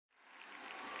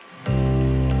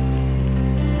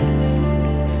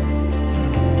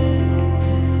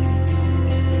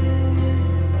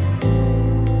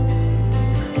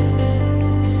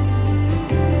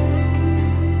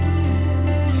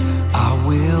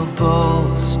will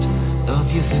boast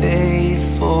of your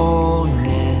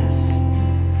faithfulness,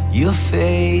 your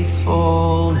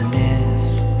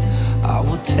faithfulness. I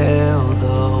will tell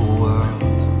the world.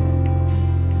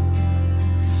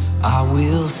 I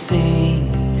will sing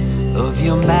of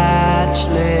your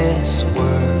matchless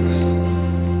works,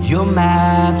 your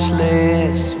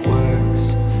matchless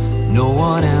works. No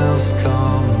one else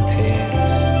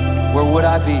compares. Where would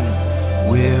I be?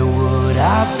 Where would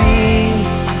I be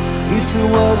if it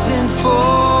wasn't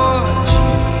for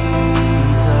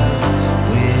Jesus?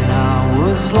 When I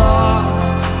was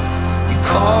lost, you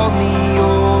called me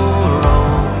your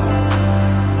own.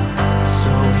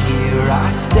 So here I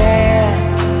stand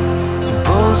to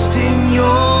boast in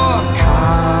your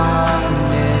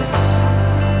kindness.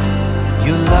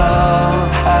 Your love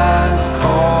has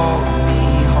called me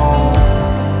home.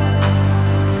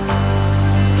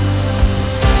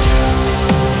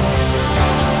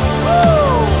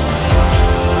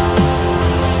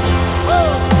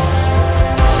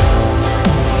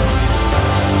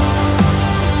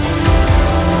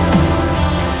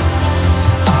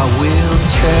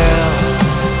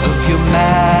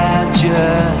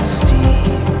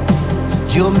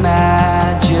 Your majesty,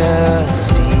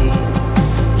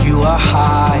 you are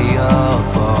high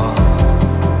above.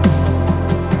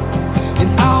 And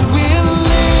I will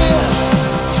live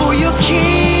for your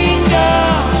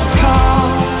kingdom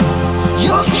come,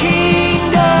 your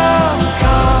kingdom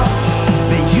come.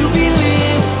 May you be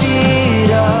lifted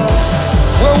up.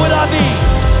 Where would I be?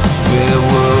 Where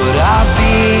would I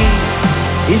be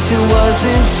if it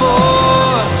wasn't for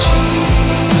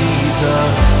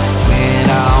Jesus? When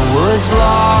I was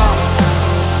lost,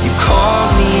 you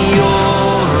called me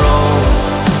your own.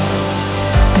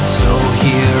 So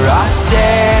here I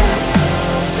stand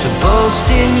to boast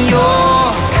in your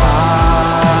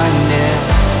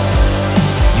kindness.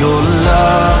 Your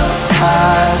love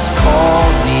has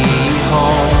called me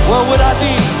home. Where would I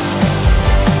be?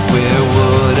 Where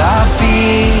would I be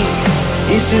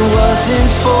if it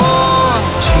wasn't for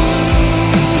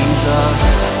Jesus?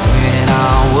 When I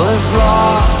was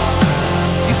lost,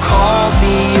 you called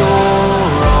me your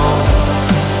own.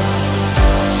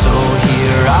 So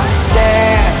here I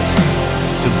stand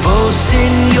to boast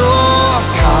in your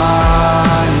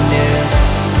kindness.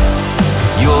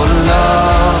 Your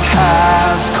love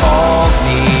has called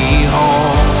me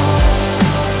home.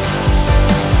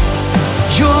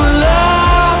 Your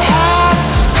love has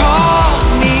called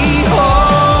me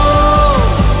home.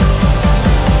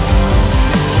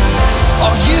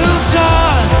 Oh, you've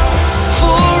done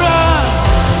for us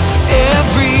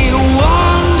every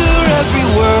wonder, every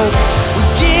word. We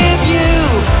give you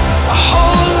our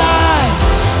whole lives,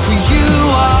 for you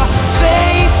are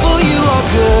faithful, you are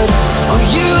good. Oh,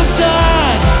 you've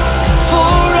done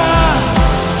for us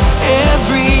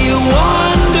every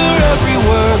wonder, every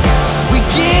word. We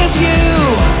give you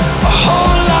our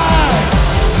whole lives,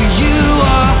 for you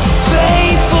are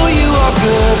faithful, you are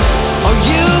good. Oh,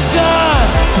 you've done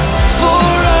for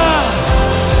us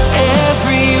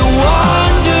every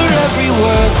wonder, every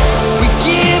word. We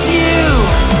give you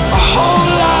our whole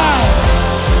lives.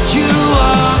 You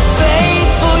are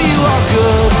faithful, you are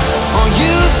good. Oh,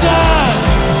 you've done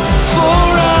for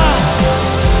us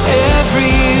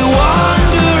every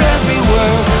wonder, every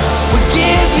word. We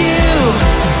give you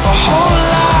our whole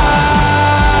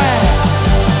lives.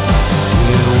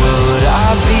 Where would I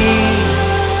be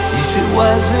if it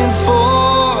wasn't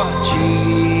for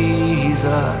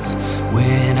Jesus?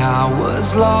 When I was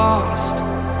lost,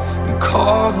 you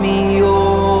called me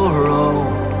your own.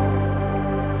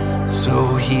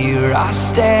 So here I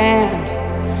stand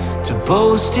to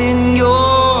boast in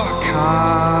your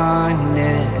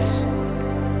kindness.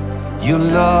 Your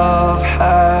love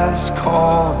has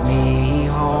called me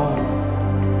home.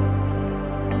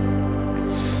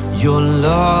 Your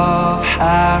love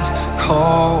has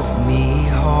called me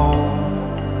home.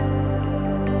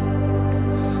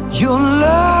 Your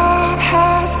love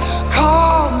has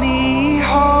called me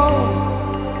home.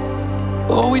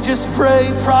 Oh, we just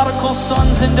pray, prodigal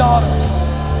sons and daughters.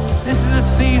 This is a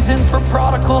season for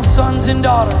prodigal sons and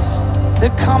daughters.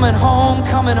 They're coming home,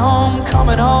 coming home,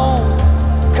 coming home.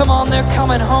 Come on, they're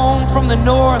coming home from the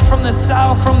north, from the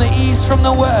south, from the east, from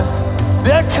the west.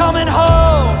 They're coming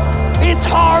home. It's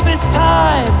harvest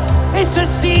time. It's a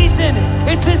season.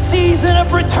 It's a season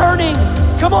of returning.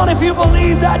 Come on, if you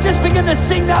believe that, just begin to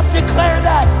sing that, declare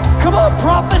that. Come on,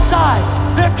 prophesy.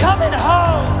 They're coming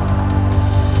home.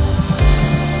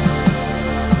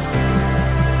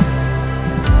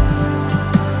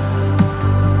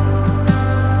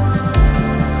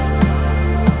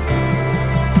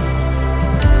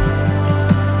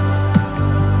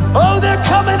 Oh, they're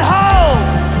coming home.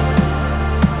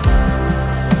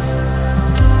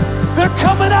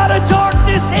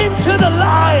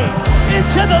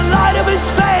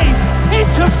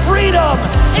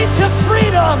 into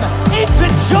freedom, into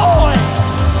joy.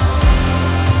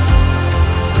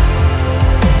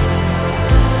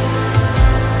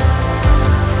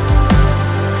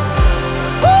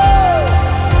 Woo!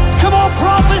 Come on,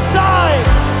 prophesy,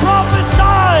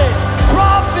 prophesy,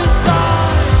 prophesy.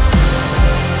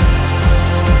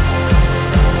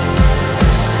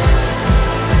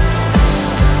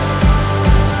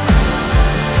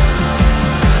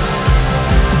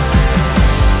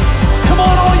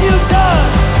 You've done,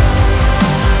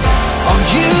 all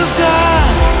you've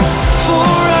done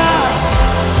for us,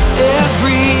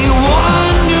 every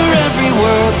wonder, every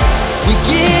work. We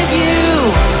give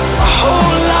you our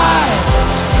whole lives,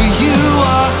 for you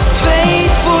are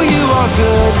faithful, you are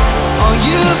good. All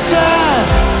you've done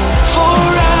for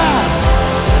us,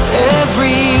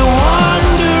 every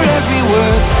wonder, every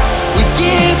work. We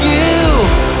give you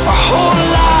our whole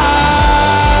lives.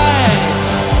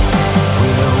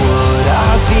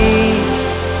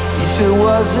 If it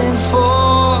wasn't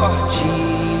for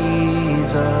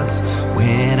Jesus,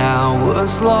 when I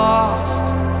was lost,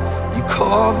 you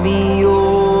called me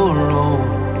your own.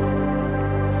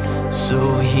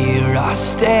 So here I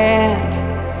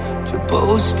stand to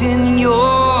boast in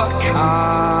your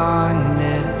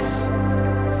kindness.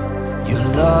 Your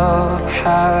love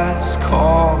has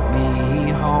called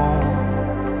me home.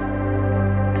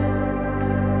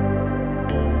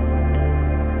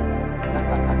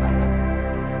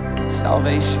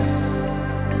 Salvation,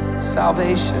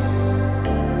 salvation,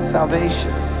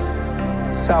 salvation,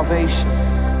 salvation.